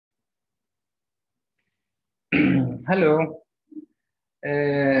Hello.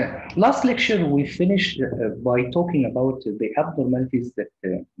 Last lecture, we finished by talking about the abnormalities that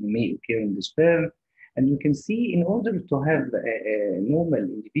may occur in the sperm. And you can see in order to have a normal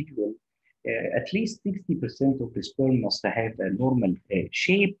individual, at least 60% of the sperm must have a normal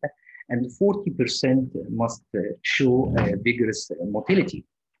shape and 40% must show vigorous motility.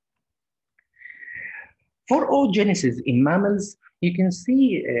 For oogenesis in mammals, you can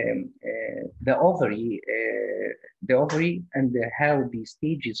see the ovary and how the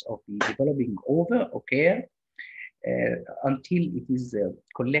stages of the developing ova occur until it is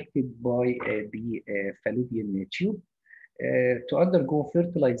collected by the fallopian tube to undergo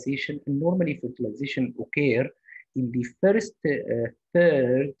fertilization. And normally, fertilization occur in the first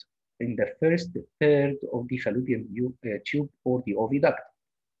third of the fallopian tube or the oviduct.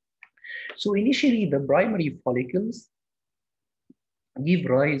 So initially, the primary follicles give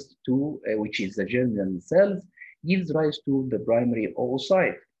rise to, which is the germinal cells, gives rise to the primary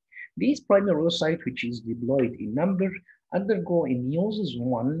oocyte. These primary oocyte, which is diploid in number, undergo in meiosis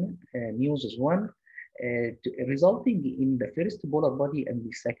one, resulting in the first polar body and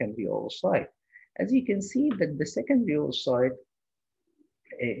the secondary oocyte. As you can see that the secondary oocyte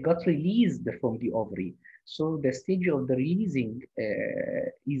got released from the ovary. So the stage of the releasing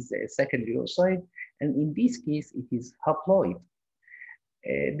is a secondary oocyte, and in this case, it is haploid.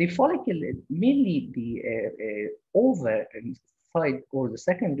 The follicle, mainly the ova side or the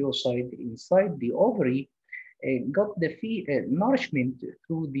secondary oocyte inside the ovary, got the nourishment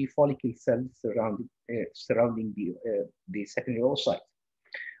through the follicle cells surrounding the secondary oocyte.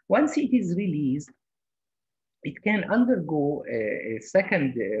 Once it is released, it can undergo a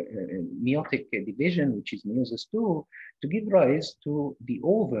second meiotic division, which is meiosis 2, to give rise to the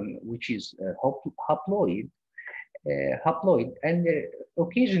ovum, which is haploid, and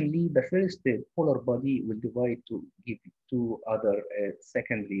occasionally the first polar body will divide to give two other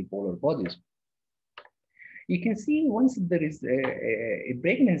secondary polar bodies. You can see once there is a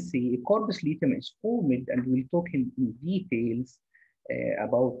pregnancy, a corpus luteum is formed, and we'll talk in details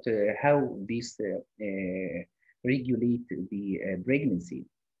about how this regulate the pregnancy.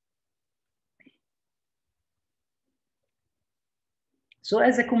 So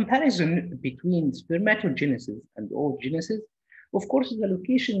as a comparison between spermatogenesis and oogenesis, of course, the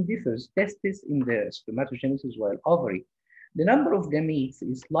location differs. Testis in the spermatogenesis while ovary. The number of gametes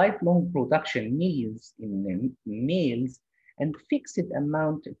is lifelong production, males in males, and fixed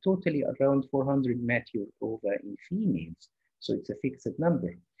amount totally around 400 mature ova in females. So it's a fixed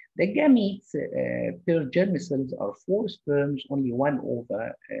number. The gametes per germ cells are 4 sperms, only 1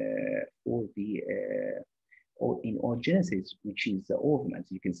 ova for the in oogenesis, which is the ovum, as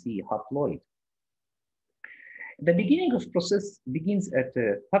you can see, haploid. The beginning of process begins at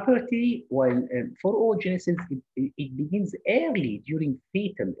puberty, while for oogenesis, it begins early during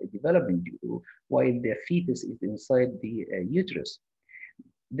fetal development, while the fetus is inside the uterus.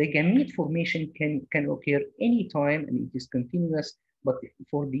 The gamete formation can occur anytime, and it is continuous, but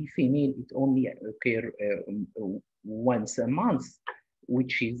for the female, it only occurs once a month,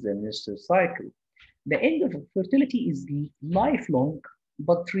 which is the menstrual cycle. The end of fertility is lifelong,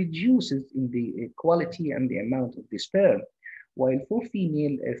 but reduces in the quality and the amount of the sperm, while for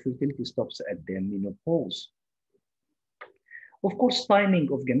female, fertility stops at the menopause. Of course,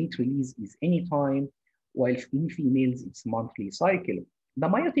 timing of gamete release is anytime, while in females, it's monthly cycle. The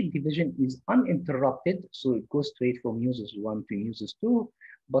meiotic division is uninterrupted, so it goes straight from meiosis 1 to meiosis 2,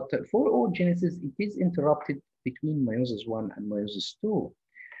 but for oogenesis, it is interrupted between meiosis 1 and meiosis 2.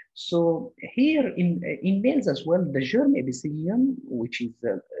 So here in males as well, the germ epithelium, which is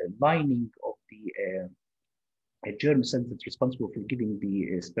the lining of the germ cell that's responsible for giving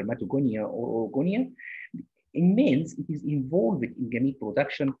the spermatogonia or oogonia, in males, it is involved in gamete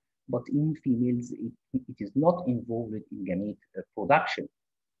production, but in females, it is not involved in gamete production.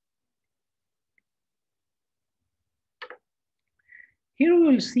 Here we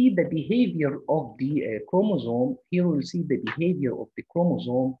will see the behavior of the chromosome. Here we will see the behavior of the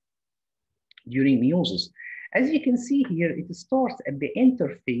chromosome during meiosis. As you can see here, it starts at the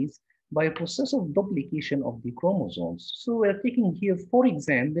interphase by a process of duplication of the chromosomes. So we are taking here, for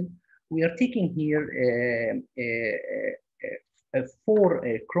example, we are taking here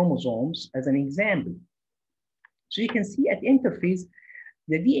 4 chromosomes as an example. So you can see at interphase,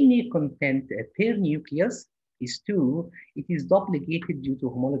 the DNA content per nucleus is 2. It is duplicated due to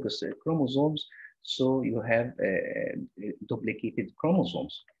homologous chromosomes. So you have duplicated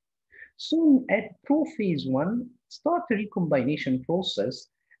chromosomes. Soon at prophase 1, start the recombination process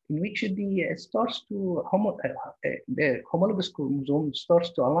in which the homologous chromosome starts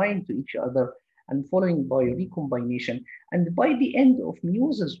to align to each other and following by recombination. And by the end of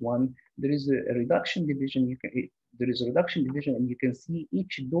meiosis one, there is a reduction division. There is a reduction division, and you can see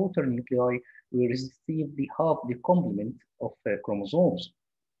each daughter nuclei will receive the half the complement of chromosomes.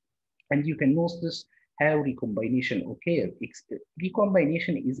 And you can notice how recombination occurs.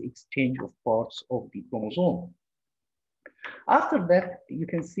 Recombination is exchange of parts of the chromosome. After that, you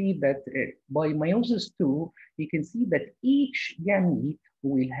can see that by meiosis 2, you can see that each gamete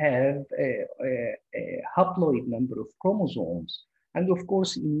will have a haploid number of chromosomes. And of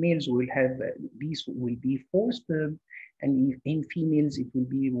course, in males, we'll have these will be 4 sperm, and in females, it will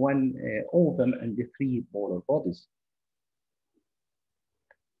be 1 ovum and the 3 polar bodies.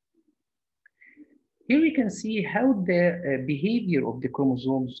 Here we can see how the behavior of the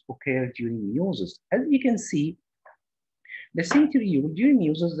chromosomes occur during meiosis. As you can see, the centriole, during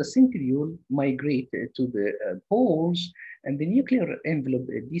meiosis, the centriole migrate to the poles, and the nuclear envelope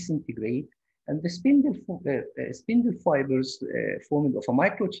disintegrate, and the spindle fibers formed of a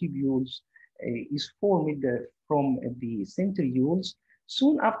microtubules is formed from the centrioles.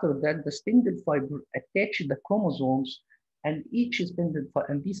 Soon after that, the spindle fiber attach the chromosomes, and each spindle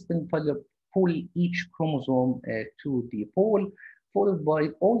and these spindle fiber pull each chromosome to the pole, followed by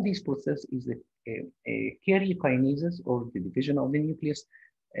all these process is a karyokinesis, or the division of the nucleus,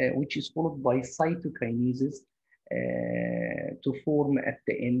 which is followed by cytokinesis to form at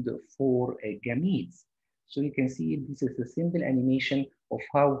the end 4 gametes. So you can see this is a simple animation of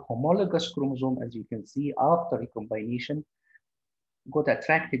how homologous chromosome, as you can see, after recombination, got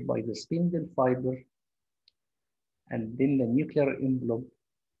attracted by the spindle fiber, and then the nuclear envelope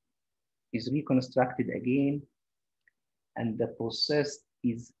is reconstructed again, and the process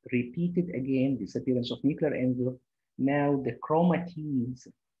is repeated again, disappearance of nuclear envelope. Now the chromatids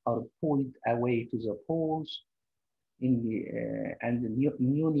are pulled away to the poles, and the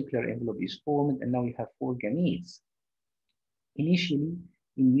new nuclear envelope is formed, and now we have 4 gametes. Initially,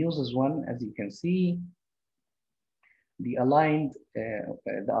 in meiosis 1, as you can see, the aligned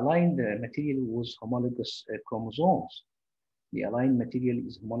material was homologous chromosomes. The aligned material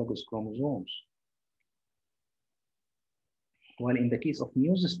is homologous chromosomes. While in the case of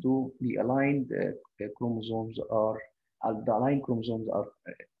meiosis 2, the aligned chromosomes are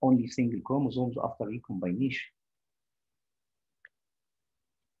only single chromosomes after recombination.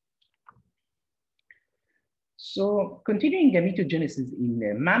 So, continuing gametogenesis in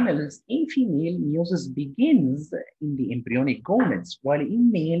mammals, in female, meiosis begins in the embryonic gonads, while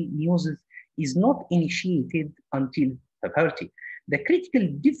in male, meiosis is not initiated until puberty. The critical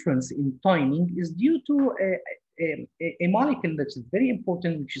difference in timing is due to a molecule that is very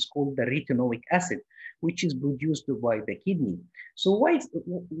important, which is called the retinoic acid, which is produced by the kidney. So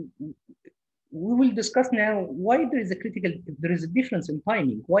we will discuss now why there is a difference in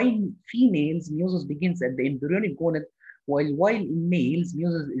timing. Why in females meiosis begins at the embryonic gonad, while in males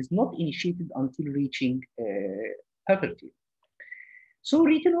meiosis is not initiated until reaching puberty. So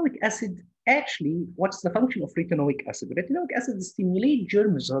retinoic acid, actually, what's the function of retinoic acid? Retinoic acid stimulates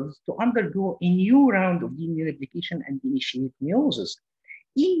germ cells to undergo a new round of DNA replication and initiate meiosis.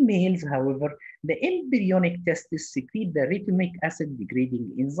 In males, however, the embryonic testes secrete the retinoic acid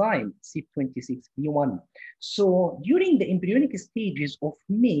degrading enzyme, CYP26B1. So during the embryonic stages of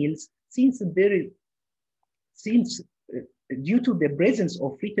males, due to the presence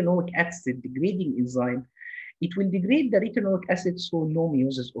of retinoic acid degrading enzyme, it will degrade the retinoic acid, so no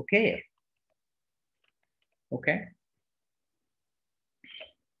meiosis occur. Okay.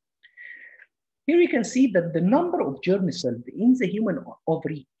 Here you can see that the number of germ cells in the human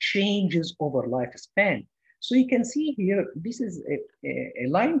ovary changes over lifespan. So you can see here, this is a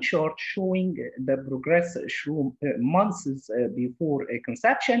line chart showing the progress through months before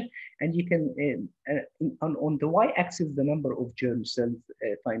conception, and you can, on the y-axis, the number of germ cells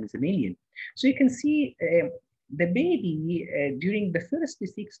times a million. So you can see the baby during the first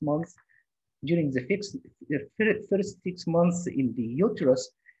 6 months, during the first 6 months in the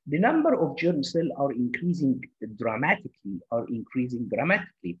uterus, the number of germ cells are increasing dramatically,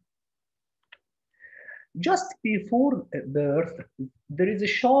 Just before birth, there is a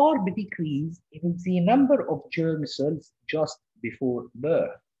sharp decrease in the number of germ cells just before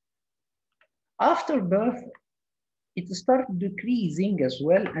birth. After birth, it starts decreasing as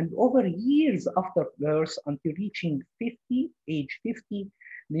well, and over years after birth, until reaching age 50,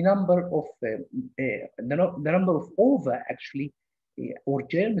 the number of ova actually, or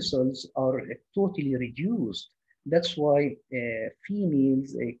germ cells, are totally reduced. That's why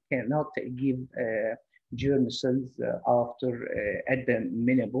females cannot give germ cells after the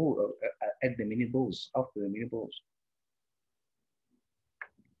menopause.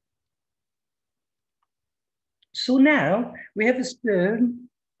 So now we have a sperm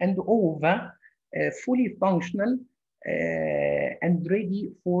and ova fully functional and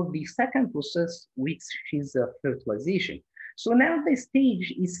ready for the second process, which is fertilization. So now the stage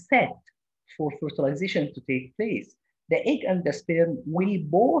is set for fertilization to take place. The egg and the sperm will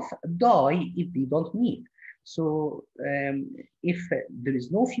both die if they don't meet. So if there is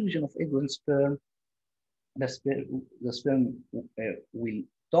no fusion of egg and sperm, the sperm will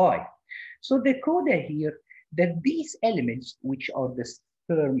die. So the coda here, that these elements, which are the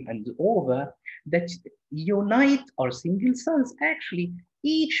sperm and the ova, that unite are single cells actually,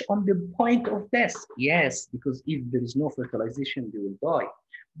 each on the point of death. Yes, because if there is no fertilization, they will die.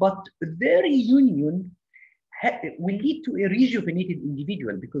 But their union will lead to a rejuvenated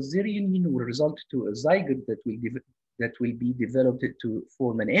individual, because their union will result to a zygote that will be developed to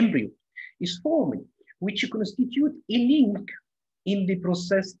form an embryo, is formed, which constitute a link in the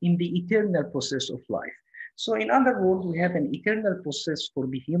process, in the eternal process of life. So in other words, we have an eternal process for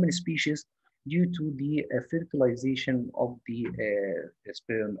the human species due to the fertilization of the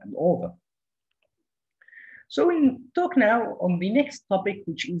sperm and ova. So we'll talk now on the next topic,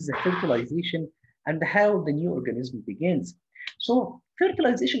 which is the fertilization and how the new organism begins. So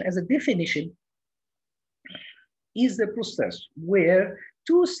fertilization as a definition is the process where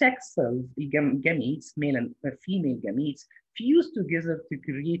two sex cells, the gametes, male and female gametes, fuse together to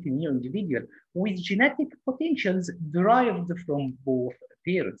create a new individual with genetic potentials derived from both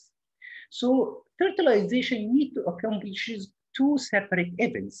parents. So fertilization needs to accomplish two separate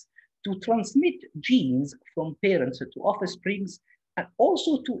events: to transmit genes from parents to offsprings, and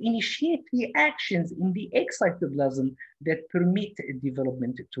also to initiate reactions in the egg cytoplasm that permit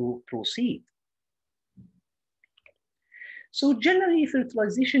development to proceed. So generally,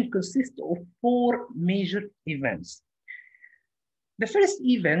 fertilization consists of four major events. The first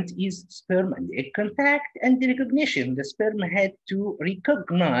event is sperm and egg contact and the recognition. The sperm had to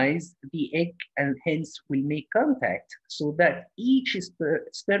recognize the egg and hence will make contact, so that each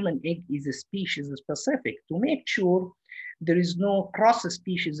sperm and egg is a species specific to make sure there is no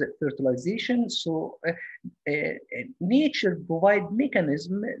cross-species fertilization. So nature provides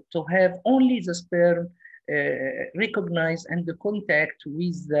mechanism to have only the sperm recognize and the contact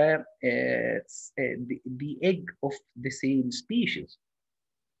with the egg of the same species.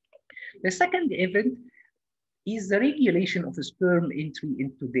 The second event is the regulation of the sperm entry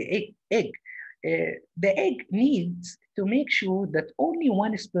into the egg. The egg needs to make sure that only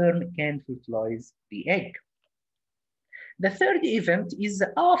one sperm can fertilize the egg. The third event is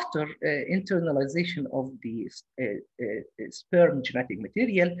after internalization of the sperm genetic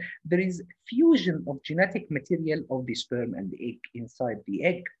material, there is fusion of genetic material of the sperm and the egg inside the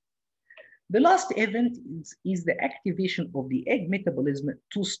egg. The last event is the activation of the egg metabolism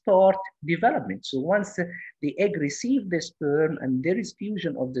to start development. So once the egg receives the sperm and there is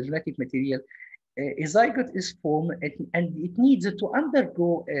fusion of the genetic material, a zygote is formed and it needs to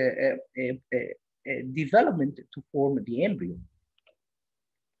undergo development to form the embryo.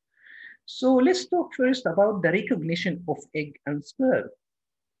 So let's talk first about the recognition of egg and sperm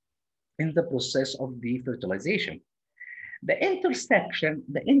in the process of the fertilization. The interaction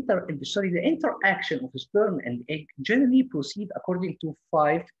of sperm and egg generally proceed according to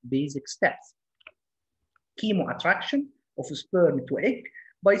 5 basic steps. Chemoattraction of sperm to egg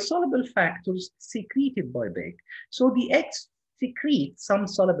by soluble factors secreted by the egg. So the eggs secrete some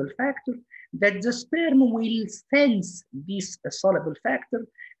soluble factor that the sperm will sense this soluble factor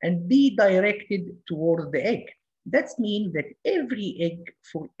and be directed towards the egg. That means that every egg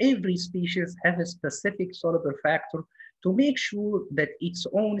for every species has a specific soluble factor to make sure that its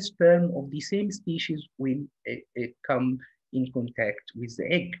own sperm of the same species will come in contact with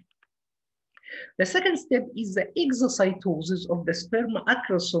the egg. The second step is the exocytosis of the sperm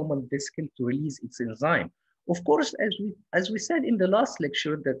acrosomal vesicle to release its enzyme. Of course, as we said in the last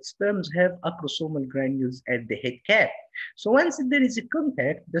lecture, that sperms have acrosomal granules at the head cap. So once there is a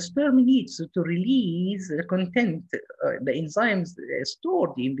contact, the sperm needs to release the content, the enzymes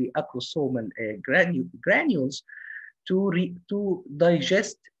stored in the acrosomal granules to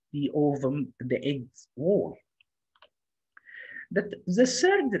digest the ovum, the egg's wall. The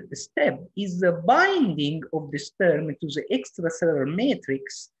third step is the binding of the sperm to the extracellular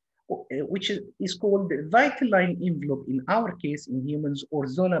matrix, which is called the vitelline envelope in our case in humans, or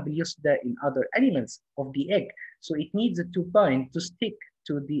zona pellucida in other animals of the egg. So it needs to bind, to stick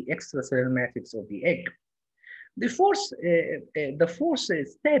to the extracellular matrix of the egg. The fourth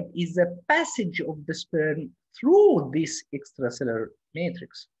step is the passage of the sperm through this extracellular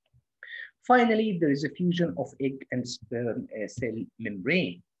matrix. Finally, there is a fusion of egg and sperm cell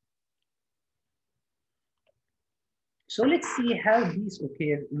membrane. So let's see how these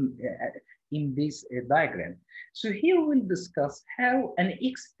occur in this diagram. So here we'll discuss how an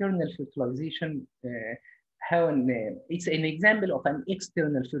external fertilization, it's an example of an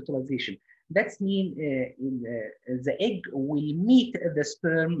external fertilization. That means the egg will meet the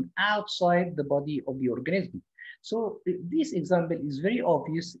sperm outside the body of the organism. So this example is very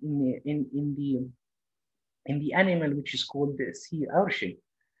obvious in the animal which is called the sea urchin.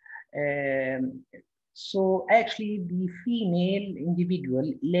 Um, so actually the female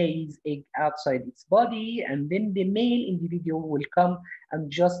individual lays egg outside its body, and then the male individual will come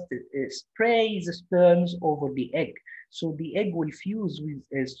and just spray the sperms over the egg. So the egg will fuse with,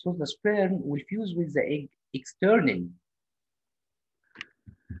 so the sperm will fuse with the egg externally.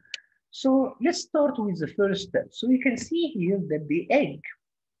 So let's start with the first step. So you can see here that the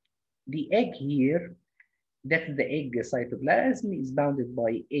egg here, that the egg cytoplasm is bounded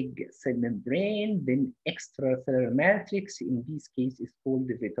by egg cell membrane, then extracellular matrix, in this case is called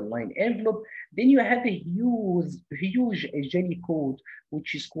the vitelline envelope. Then you have a huge jelly coat,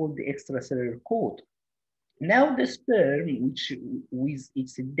 which is called the extracellular coat. Now the sperm, which with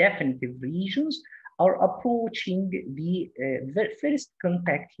its definitive regions, are approaching the first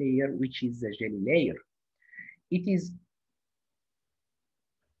contact layer, which is the jelly layer. It is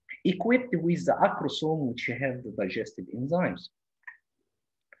equipped with the acrosome, which have the digestive enzymes.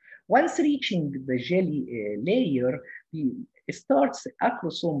 Once reaching the jelly layer, it starts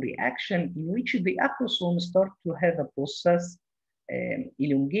acrosome reaction, in which the acrosome start to have a process,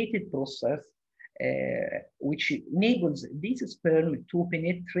 elongated process, which enables this sperm to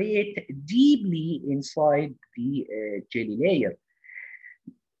penetrate deeply inside the jelly layer.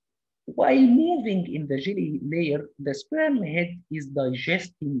 While moving in the jelly layer, the sperm head is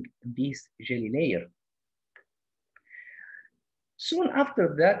digesting this jelly layer. Soon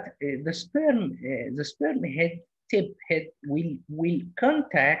after that, the sperm head tip head will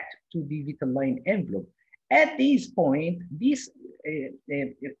contact to the vitelline envelope. At this point, there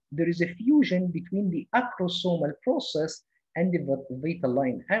is a fusion between the acrosomal process and the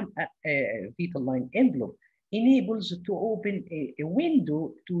vitelline envelope, enables to open a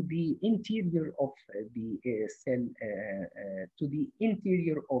window to the interior of the cell, to the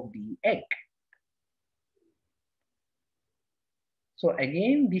interior of the egg. So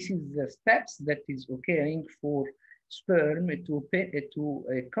again, this is the steps that is occurring for sperm to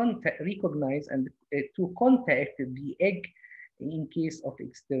recognize and to contact the egg in case of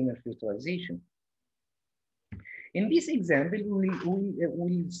external fertilization. In this example,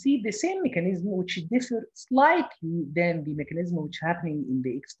 we'll see the same mechanism, which differ slightly than the mechanism which happening in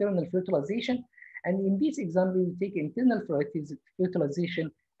the external fertilization. And in this example, we take internal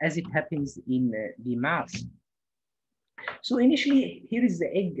fertilization as it happens in the mouse. So initially, here is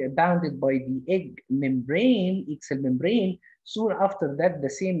the egg bounded by the egg membrane, egg cell membrane. Soon after that, the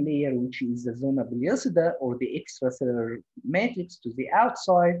same layer, which is the zona pellucida or the extracellular matrix to the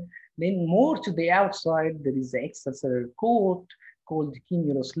outside. Then more to the outside, there is the extracellular coat called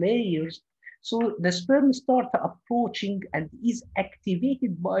cumulus layers. So the sperm start approaching and is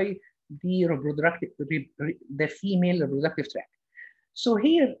activated by the the female reproductive tract. So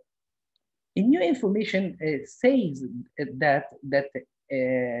here, new information says that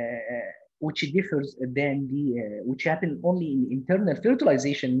which differs than the which happen only in internal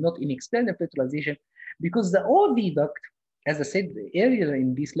fertilization, not in external fertilization, because the oviduct, as I said earlier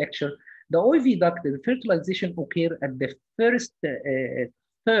in this lecture, the oviduct, the fertilization occur at the first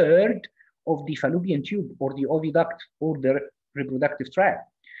third of the fallopian tube or the oviduct or the reproductive tract.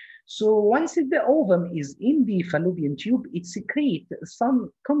 So once the ovum is in the fallopian tube, it secretes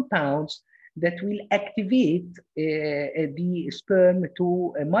some compounds that will activate the sperm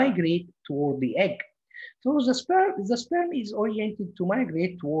to migrate toward the egg. So the sperm is oriented to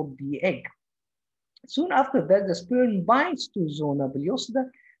migrate toward the egg. Soon after that, the sperm binds to zona pellucida.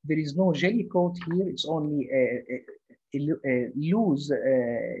 There is no jelly coat here. It's only a loose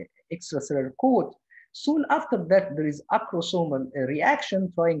extracellular coat. Soon after that, there is acrosomal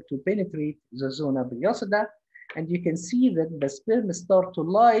reaction trying to penetrate the zona pellucida. And you can see that the sperm start to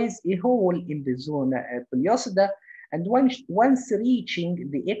lyse a hole in the zona pellucida. And once reaching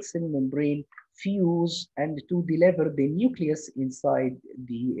the egg cell membrane, fuse and to deliver the nucleus inside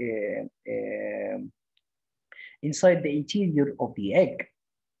the interior of the egg.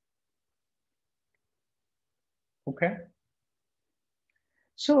 Okay.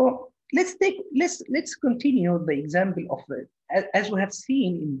 So let's continue the example of as we have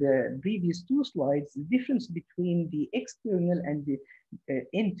seen in the previous two slides, the difference between the external and the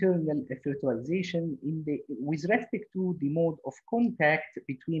internal fertilization with respect to the mode of contact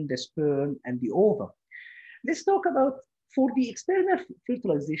between the sperm and the ovum. Let's talk about for the external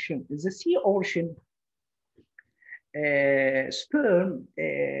fertilization, the sea ocean sperm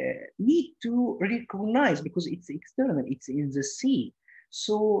need to recognize, because it's external, it's in the sea.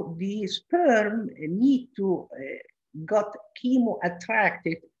 So the sperm need to got chemo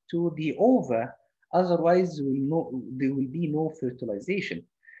attracted to the ova, otherwise there will be no fertilization.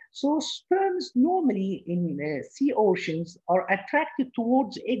 So sperms normally in sea oceans are attracted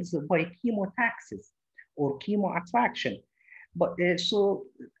towards eggs by chemotaxis or chemo attraction. But so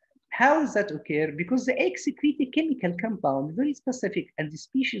how does that occur? Because the egg secrete a chemical compound, very specific, and the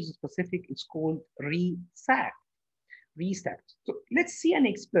species specific, is called resac. So let's see an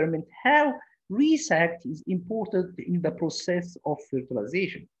experiment how resac is important in the process of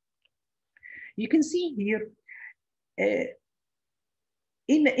fertilization. You can see here,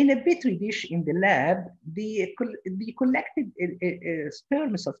 in a petri dish in the lab, they collected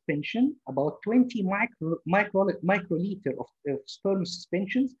sperm suspension, about 20 microliter of sperm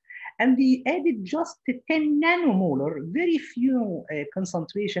suspensions, and they added just 10 nanomolar, very few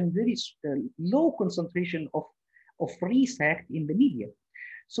concentration, very low concentration of resac in the media.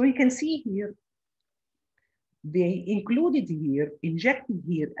 So you can see here, they included here, injected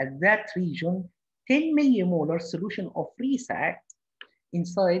here at that region, 10 millimolar solution of resac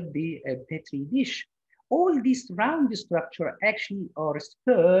inside the petri dish. All this round structure actually are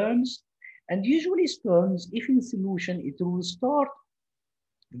sperms, and usually sperms, if in solution, it will start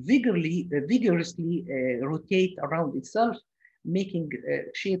vigorously rotate around itself, making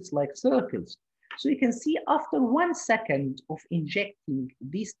shapes like circles. So you can see after 1 second of injecting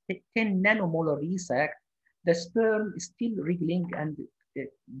this 10 nanomolar resac, the sperm is still wriggling and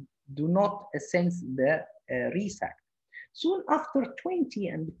do not sense the resac. Soon after 20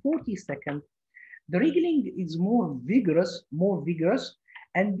 and 40 seconds, the wriggling is more vigorous,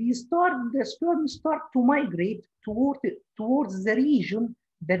 and the sperm start to migrate towards the region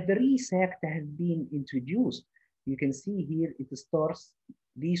that the resac has been introduced. You can see here it starts,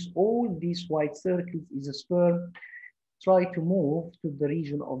 all these white circles is a sperm try to move to the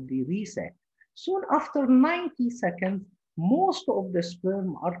region of the resac. Soon after 90 seconds, most of the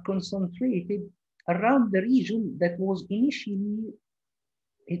sperm are concentrated around the region that was initially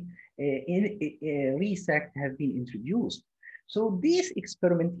resac have been introduced. So this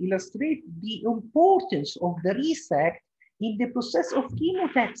experiment illustrates the importance of the resac in the process of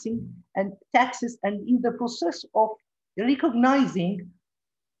chemotaxis and in the process of recognizing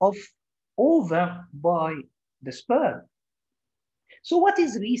of ova by the sperm. So what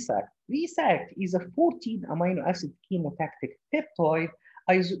is resac? Resac is a 14 amino acid chemotactic peptide.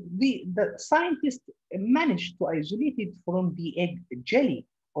 The scientists managed to isolate it from the egg jelly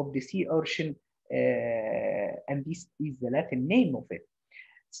of the sea urchin, and this is the Latin name of it.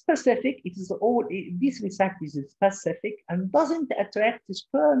 Specific, this resac is specific and doesn't attract the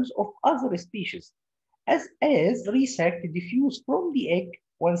sperms of other species. As resac diffused from the egg,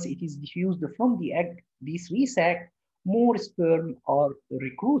 once it is diffused from the egg, this resac, more sperm are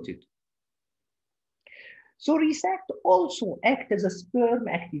recruited. So resac also acts as a sperm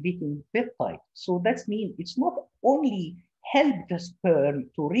activating peptide. So that means it's not only help the sperm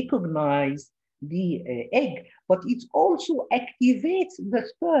to recognize the egg, but it also activates the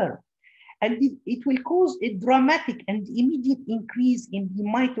sperm. And it will cause a dramatic and immediate increase in the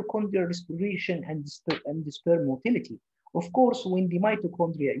mitochondrial respiration and the sperm motility. Of course, when the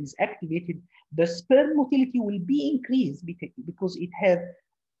mitochondria is activated, the sperm motility will be increased because it has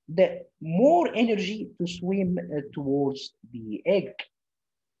the more energy to swim towards the egg.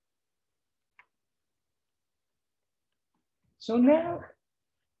 So now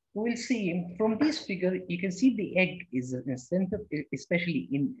we'll see from this figure, you can see the egg is in the center, especially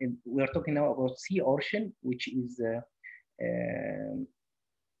we're talking now about sea ocean, which is the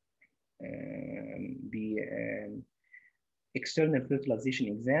external fertilization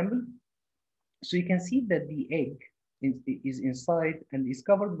example. So you can see that the egg is inside and is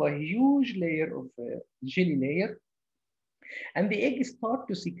covered by a huge layer of jelly layer. And the egg starts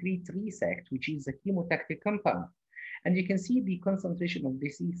to secrete resac, which is a chemotactic compound. And you can see the concentration of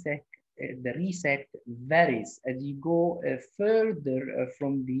this resac, the resac varies as you go further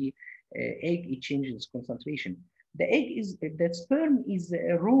from the egg, it changes concentration. The sperm is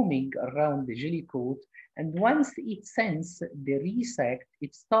roaming around the jelly coat, and once it senses the resac,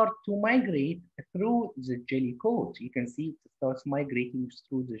 it starts to migrate through the jelly coat. You can see it starts migrating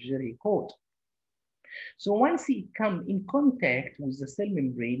through the jelly coat. So once it comes in contact with the cell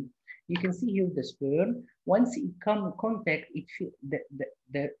membrane, you can see here the sperm. Once it comes in contact,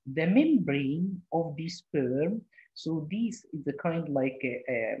 the membrane of the sperm. So this is a kind like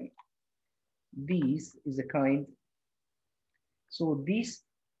this is a kind So this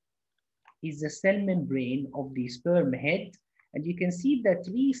is the cell membrane of the sperm head, and you can see that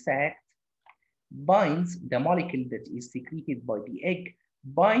resac binds the molecule that is secreted by the egg,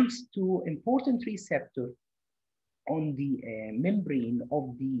 binds to important receptor on the membrane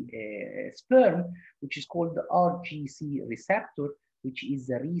of the sperm, which is called the RGC receptor, which is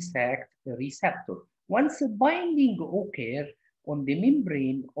the resac receptor. Once a binding occurs on the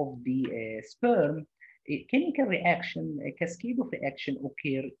membrane of the sperm, a chemical reaction, a cascade of reaction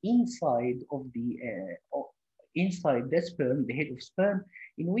occur inside of the inside the sperm, the head of sperm,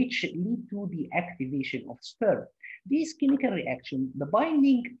 in which lead to the activation of sperm. These chemical reaction, the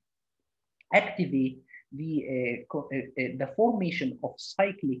binding activate the formation of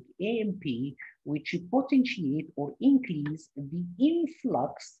cyclic AMP, which potentiate or increase the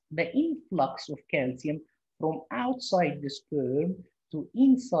influx of calcium from outside the sperm to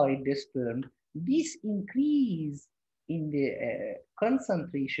inside the sperm. This increase in the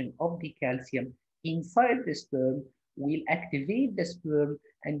concentration of the calcium inside the sperm will activate the sperm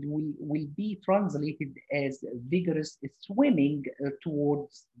and will be translated as vigorous swimming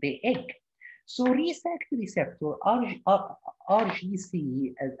towards the egg. So resac receptor,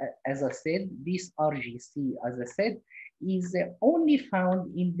 RGC, as I said, this RGC, as I said, is only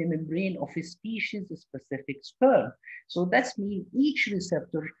found in the membrane of a species-specific sperm. So that means each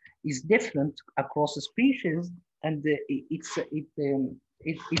receptor is different across a species, and it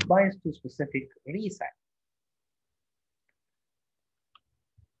binds to specific resac.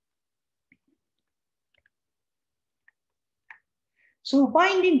 So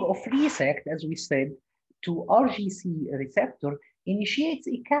binding of resac, as we said, to RGC receptor initiates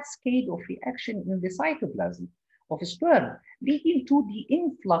a cascade of reaction in the cytoplasm of sperm, leading to the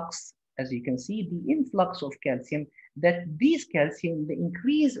influx, as you can see, the influx of calcium, that this calcium, the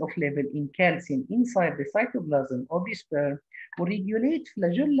increase of level in calcium inside the cytoplasm of the sperm will regulate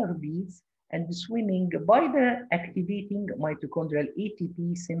flagellar beats and swimming by the activating mitochondrial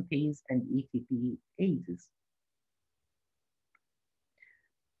ATP synthase and ATP ASEs.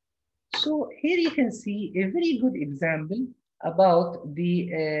 So here you can see a very good example about the,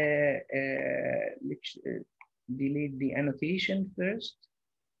 delete the annotation first.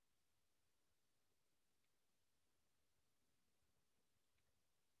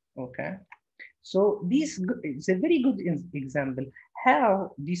 Okay, so this is a very good example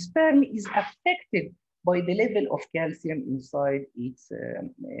how the sperm is affected by the level of calcium inside its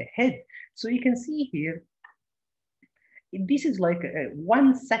head. So you can see here, this is like a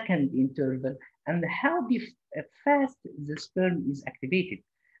 1 second interval, and how fast the sperm is activated.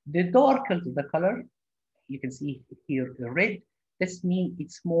 The darker the color, you can see here the red, this means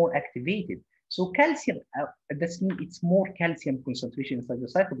it's more activated. So calcium, this means it's more calcium concentration inside the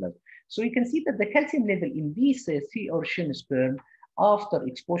cytoplasm. So you can see that the calcium level in this sea urchin sperm after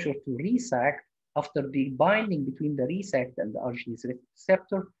exposure to resac, after the binding between the resac and the RGC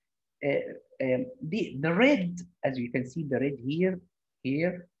receptor, the red, as you can see, the red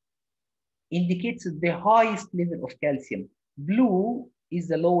here indicates the highest level of calcium. Blue is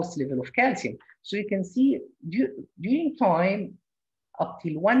the lowest level of calcium. So you can see during time, up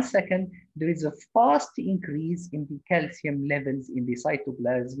till 1 second, there is a fast increase in the calcium levels in the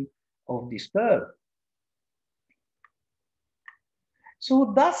cytoplasm of the sperm.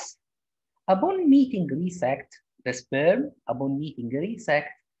 So thus, upon meeting resac, the sperm, upon meeting resac,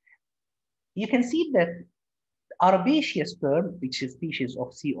 you can see that Arabaceous sperm, which is a species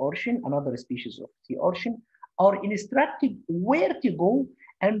of sea urchin, another species of sea urchin, are instructed where to go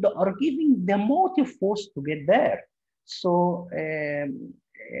and are giving the motive force to get there. So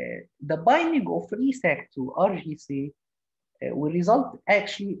the binding of resac to RGC will result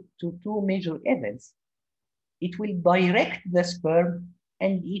actually to two major events. It will direct the sperm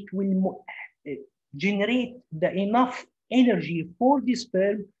and it will generate the enough energy for the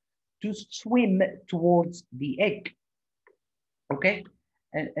sperm to swim towards the egg. Okay,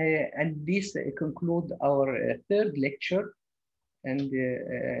 and this concludes our third lecture, and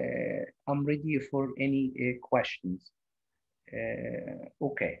I'm ready for any questions.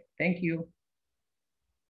 Okay, thank you.